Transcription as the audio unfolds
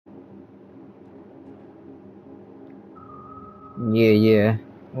Yeah, yeah.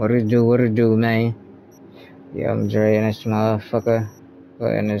 What it do, man? Yeah, I'm Dre and this motherfucker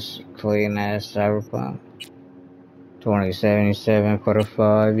playing this clean ass Cyberpunk 2077 for the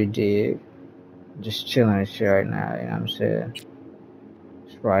 5, you dig? Just chilling and shit right now, you know what I'm saying?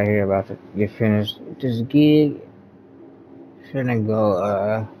 Just right here about to get finished with this gig. Finna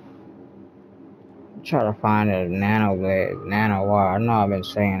go, try to find a nano wire. I know I've been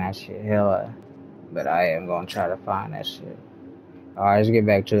saying that shit hella, but I am gonna try to find that shit. Alright, let's get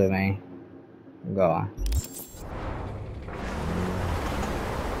back to it, man. Go on.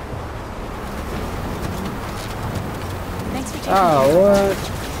 Thanks for taking Oh, what?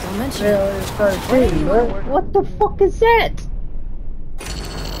 Don't mention Hell it. is 13, bro? What the fuck is that?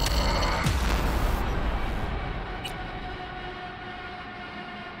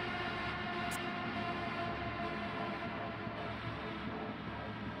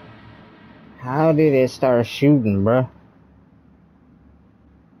 How did it start shooting, bro?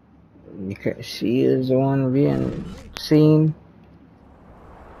 Because she is the one being seen.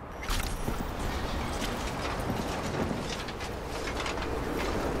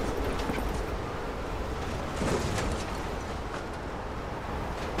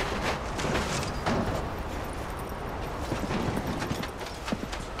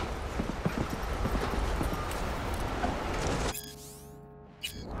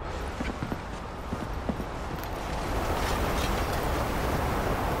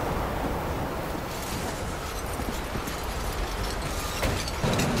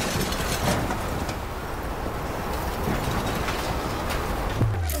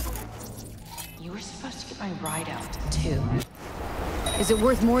 You were supposed to get my ride out, too. Is it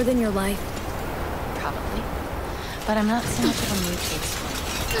worth more than your life? Probably. But I'm not so much of a mood case one.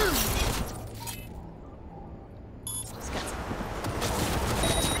 Just got some.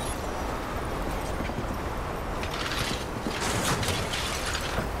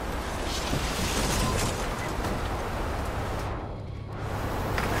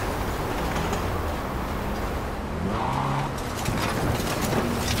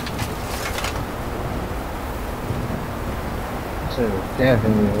 This is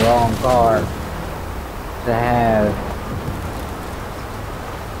definitely the wrong car to have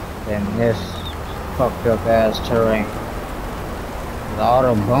in this fucked up ass terrain. All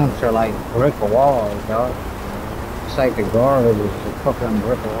the bumps are like brick walls, dog. It's like the garbage is a fucking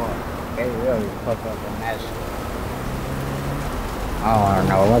brick wall. They really fucked up in that shit. I don't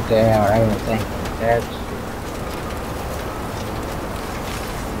know what the hell they were thinking. That's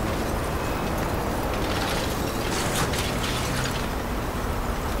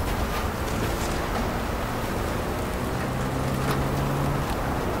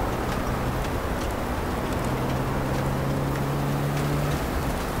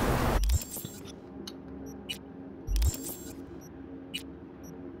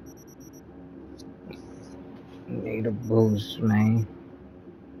need a boost, man.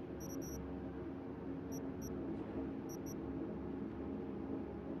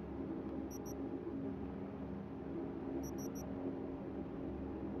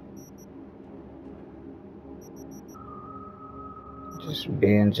 Just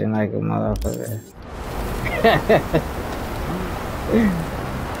binging like a motherfucker.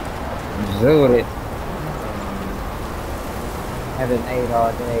 Zooted it. Haven't ate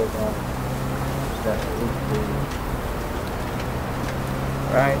all day, though. Stuff to eat food.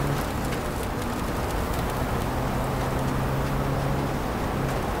 Right?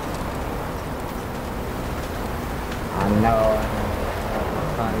 I know,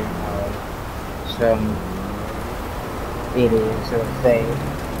 probably some idiots will say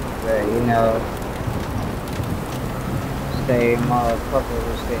that, you know, stay motherfucker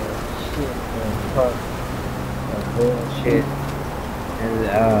will say shit or fuck or bullshit is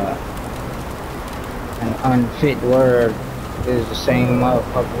an unfit word. Is the same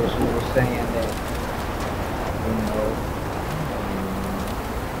motherfuckers who were saying that, you know,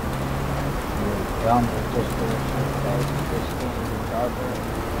 you're dumber just because the skin is darker.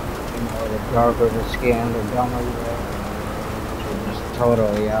 You know, the darker the skin, the dumber you are. It's just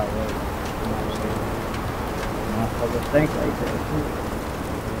totally outrageous. You know what I'm saying? Motherfuckers think like that too.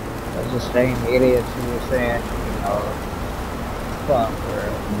 That's the same idiots who were saying, you know, fuck or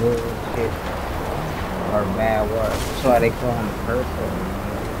bullshit or bad words. That's why they call them hurtful.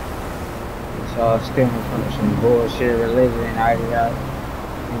 It's all stemming from some bullshit religion and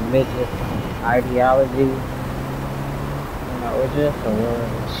ideology. You know, it's just a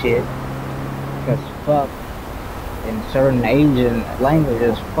word of shit. Because fuck, in certain Asian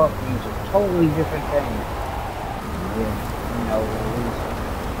languages, fuck means a totally different thing. You know, at least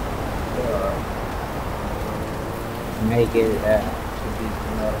make it to be, you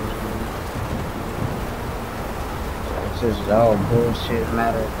know what I'm saying? It's just all bullshit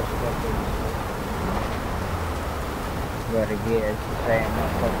matter of perspective. But again, it's the same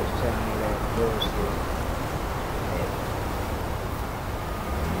motherfuckers telling me that bullshit.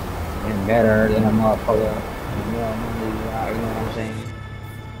 And better than a motherfucker. You know what I'm saying?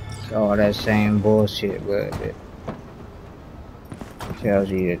 It's all that same bullshit, but it tells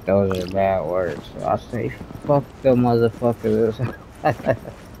you that those are bad words. So I say, fuck the motherfuckers.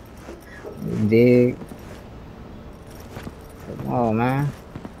 You dig? Come on, man.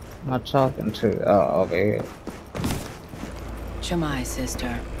 Am I talking to? Oh, over here. Shamai,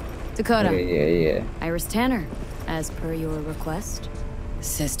 sister. Dakota. Yeah. Iris Tanner, as per your request.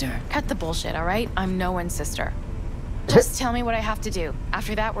 Sister. Cut the bullshit, all right? I'm no one's sister. Just tell me what I have to do.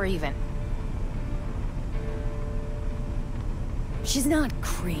 After that, we're even. She's not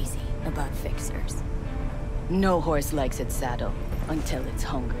crazy about fixers. No horse likes its saddle until it's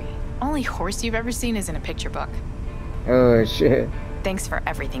hungry. Only horse you've ever seen is in a picture book. Oh, shit. Thanks for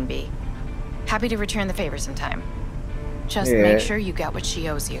everything, B. Happy to return the favor sometime. Just Yeah. make sure you get what she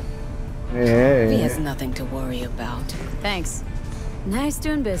owes you. Yeah. B has nothing to worry about. Thanks. Nice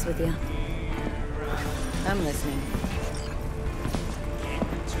doing biz with you. I'm listening.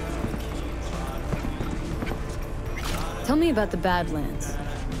 Tell me about the Badlands.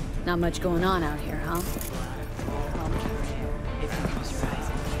 Not much going on out here, huh?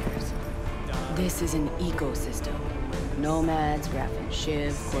 This is an ecosystem. Nomads, Raffen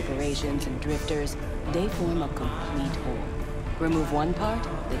Shiv, corporations, and drifters, they form a complete whole. Remove one part,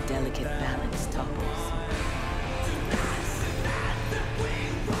 the delicate balance topples.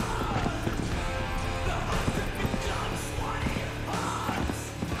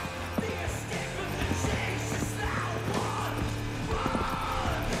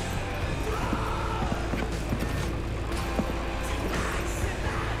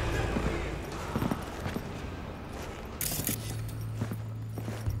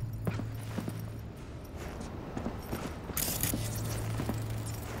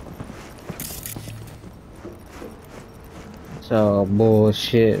 So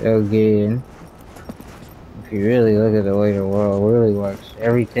bullshit again. If you really look at the way the world really works,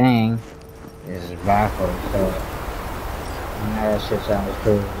 everything is backwards. So I know that shit sounds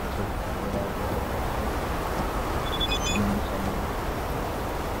crazy too. You know what I'm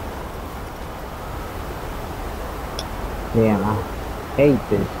saying? Damn, I hate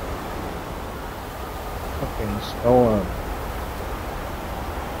this fucking storm.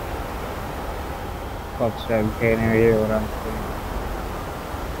 Fuck's up, you can't even hear what I'm saying.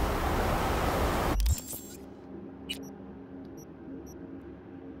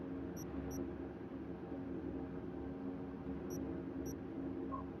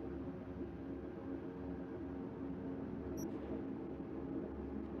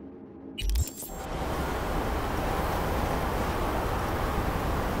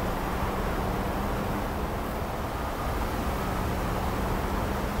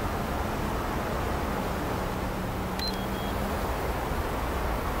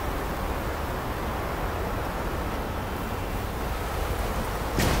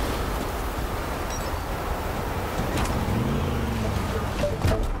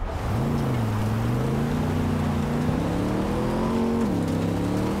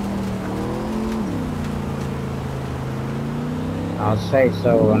 I'll say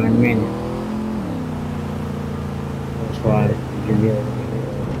so in a minute. Which one did you get?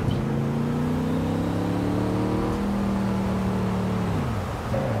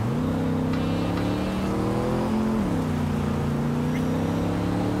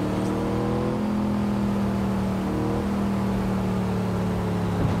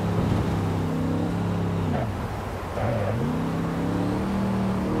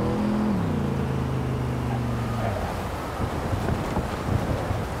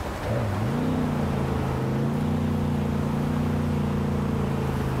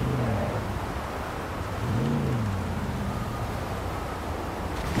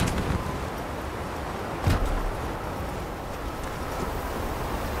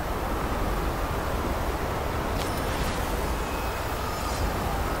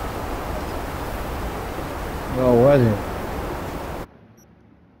 What was it?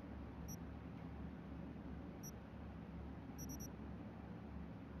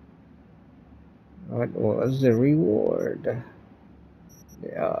 What was the reward?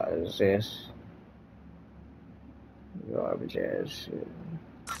 Yeah, it's this garbage ass shit.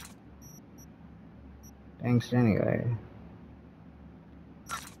 Thanks anyway.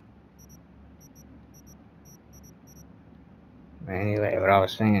 But anyway, what I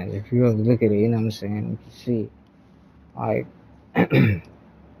was saying is if you look at it, you know what I'm saying, you can see it. Like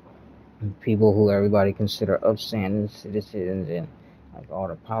people who everybody consider upstanding citizens and like all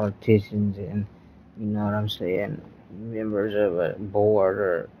the politicians and you know what I'm saying, members of a board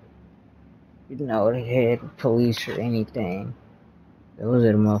or you know the head police or anything. Those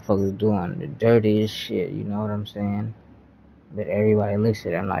are the motherfuckers doing the dirtiest shit. You know what I'm saying? But everybody looks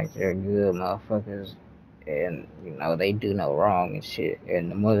at them like they're good motherfuckers, and you know they do no wrong and shit.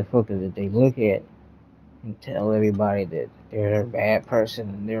 And the motherfuckers that they look at and tell everybody that they're a bad person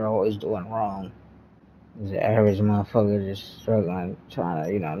and they're always doing wrong. The average motherfucker just struggling, trying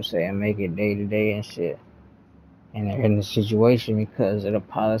to, you know what I'm saying, make it day to day and shit. And they're in the situation because of the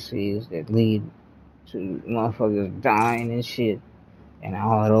policies that lead to motherfuckers dying and shit. And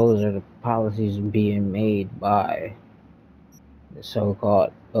all of those are the policies being made by the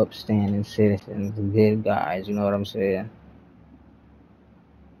so-called upstanding citizens, the good guys, you know what I'm saying?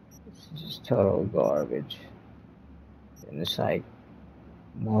 It's just total garbage. And it's like,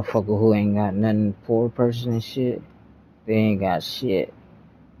 motherfucker who ain't got nothing, poor person and shit, they ain't got shit.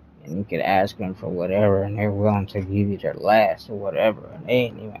 And you could ask them for whatever, and they're willing to give you their last or whatever, and they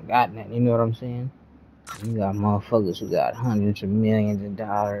ain't even got nothing, you know what I'm saying? You got motherfuckers who got hundreds of millions of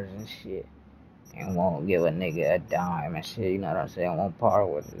dollars and shit, and won't give a nigga a dime and shit, you know what I'm saying? Won't part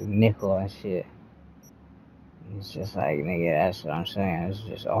with a nickel and shit. It's just like, nigga, that's what I'm saying. It's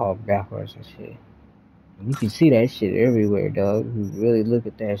just all backwards and shit. And you can see that shit everywhere, dog. If you really look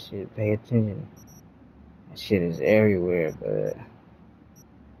at that shit, pay attention. That shit is everywhere, but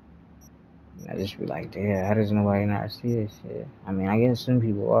I just be like, damn, how does nobody not see this shit? I mean, I guess some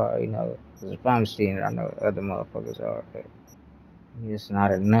people are, you know, because if I'm seeing it, I know other motherfuckers are, but it's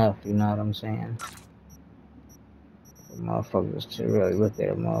not enough, you know what I'm saying? For motherfuckers to really look at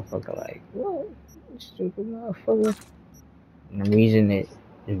a motherfucker like, what? Stupid motherfucker. And the reason that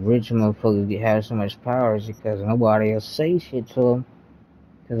the rich motherfuckers have so much power is because nobody else say shit to them.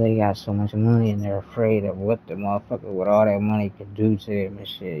 Because they got so much money and they're afraid of what the motherfucker with all that money could do to them and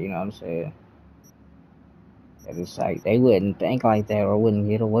shit, you know what I'm saying? And it's like, they wouldn't think like that or wouldn't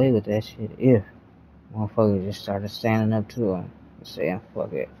get away with that shit if motherfuckers just started standing up to them and saying,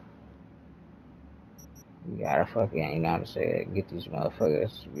 fuck it. You gotta fucking, you know what I'm saying, get these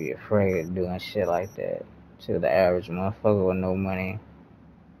motherfuckers to be afraid of doing shit like that to the average motherfucker with no money.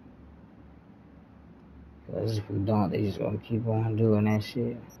 Because if we don't, they just gonna keep on doing that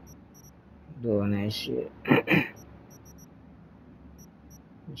shit. Doing that shit.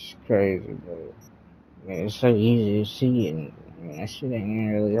 It's crazy, but I mean, it's so easy to see, and I mean, that shit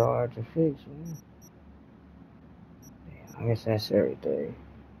ain't really hard to fix, man. Damn, I guess that's everything.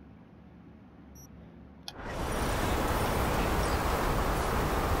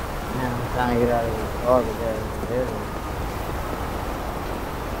 Man, I'm trying to get out of this garbage ass building.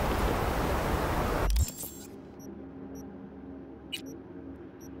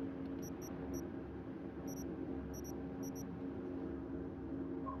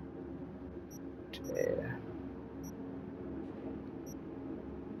 Yeah.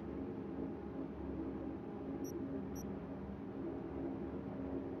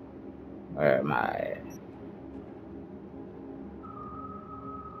 Where am I?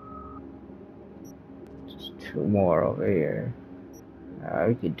 Just two more over here.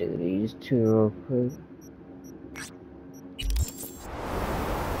 We could do these two real quick.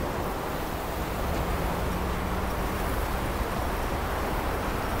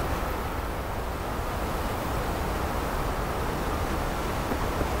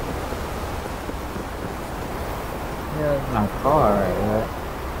 Yeah, it's my car right there.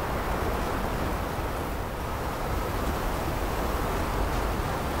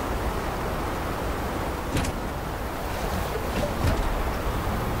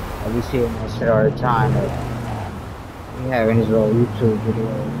 I be seeing that shit all the time. Like, he having his little YouTube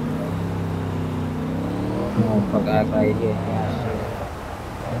videos. Motherfucker act like he ain't got shit.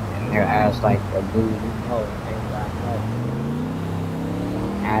 And their ass like a dude, you know, and they got nothing.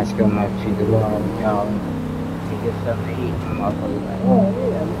 Ask him if she could go out with y'all and get something to eat. And the motherfucker's like, oh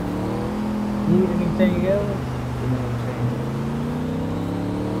yeah, need anything else? You know what I'm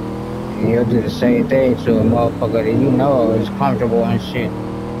saying? And he'll do the same thing to a motherfucker that you know is comfortable and shit.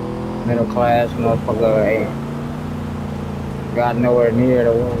 Middle class motherfucker ain't got nowhere near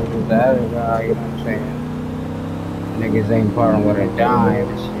the one with the other guy, you know what I'm saying? Niggas ain't parting with a dime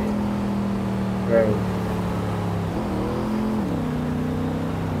and shit. Crazy.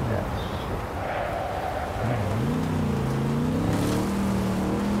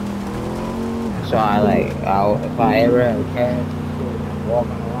 So I like, if I ever have cash and shit, I'm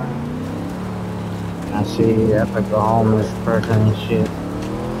walking around, and I see like a homeless person and shit,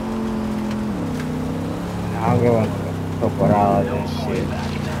 and I'll go. Fuck with all this shit.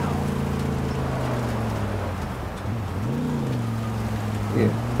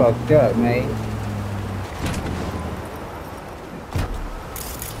 Get fucked up, mate.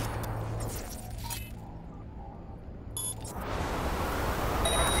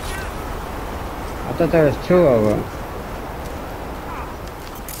 I thought there was two of them.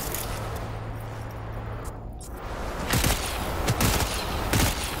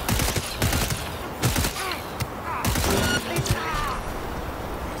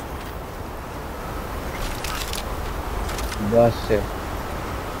 Busted.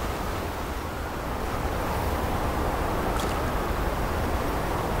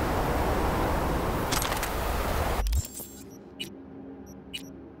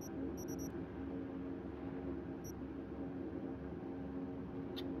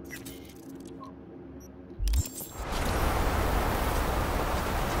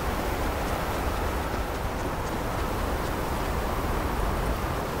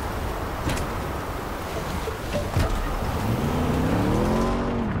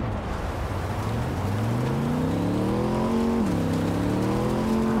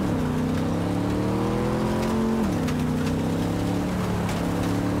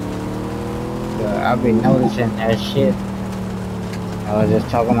 I've been noticing that shit. I was just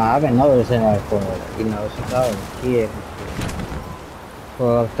talking about, I've been noticing that for, you know, since I was a kid and shit.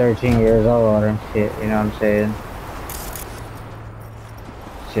 12, 13 years old and shit, you know what I'm saying?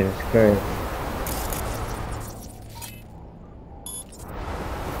 Shit is crazy.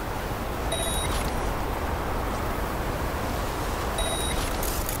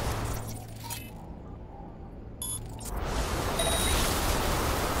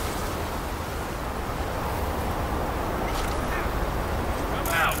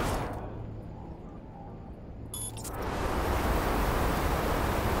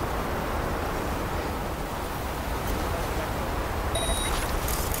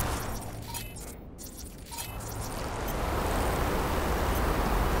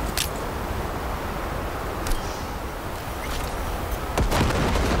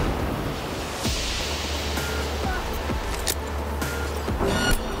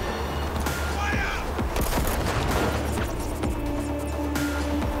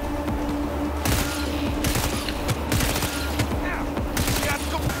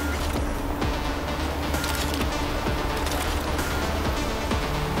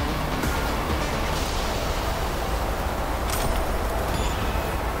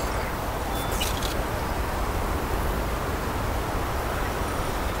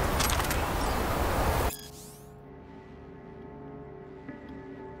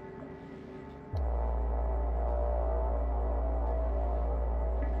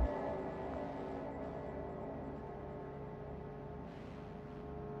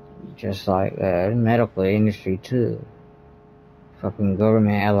 Just like the medical industry too. Fucking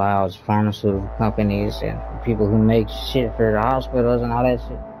government allows pharmaceutical companies and people who make shit for the hospitals and all that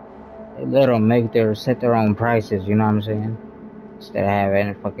shit. They let them set their own prices, you know what I'm saying? Instead of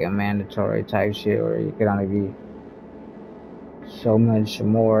having fucking mandatory type shit where you could only be so much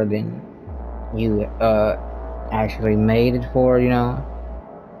more than you actually made it for, you know?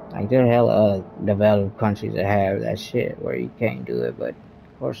 Like there are hella developed countries that have that shit where you can't do it, but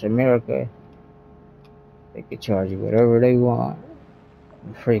of course America, they could charge you whatever they want.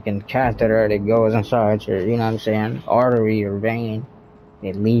 Freaking catheter that goes inside your, you know what I'm saying, artery or vein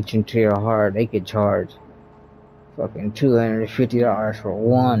that leads into your heart, they could charge fucking $250 for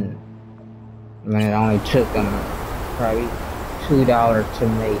one. I mean, it only took them probably $2 to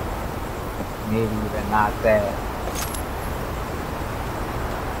make, maybe even not that.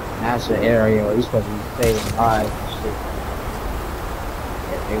 And that's the area where you're supposed to be saving lives and shit.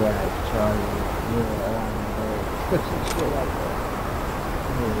 Yeah, they gotta charge you along the way. Shit like that.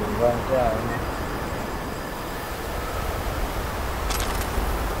 Runs out, man.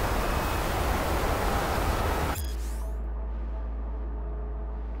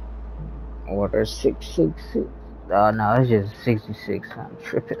 Order 666. Oh no, it's just 66. I'm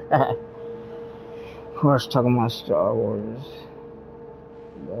tripping. Of course, talking about Star Wars.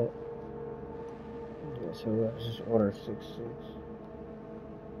 But yeah, so let's just order 66.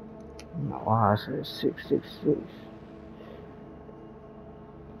 No, why I said 666.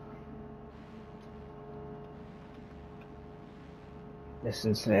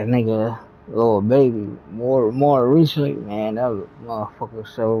 Listen to that nigga, Lil Baby, more recently, man, that motherfucker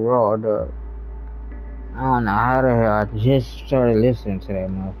so raw, dog. I don't know how the hell I just started listening to that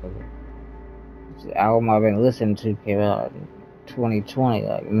motherfucker. The album I've been listening to came out in 2020,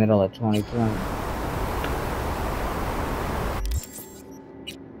 like middle of 2020.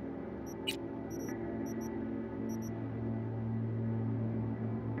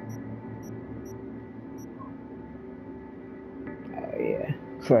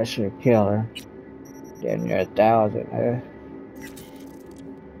 Pressure killer. Damn near 1,000,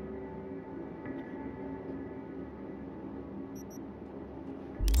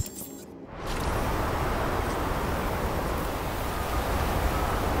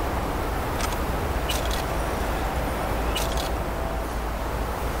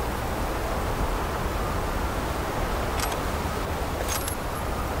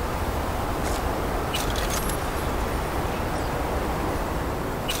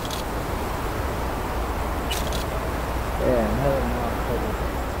 Yeah, another motherfucker.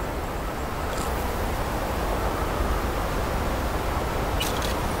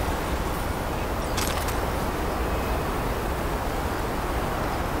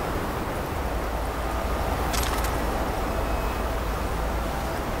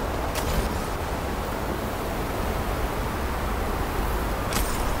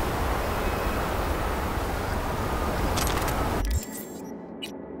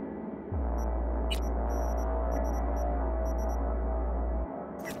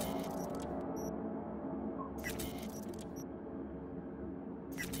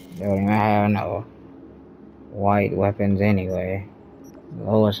 They don't even have no white weapons anyway. The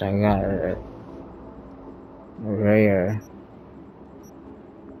lowest I got are rare.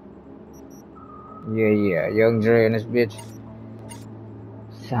 Yeah, Young Dre and this bitch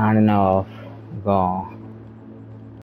signing off. Gone.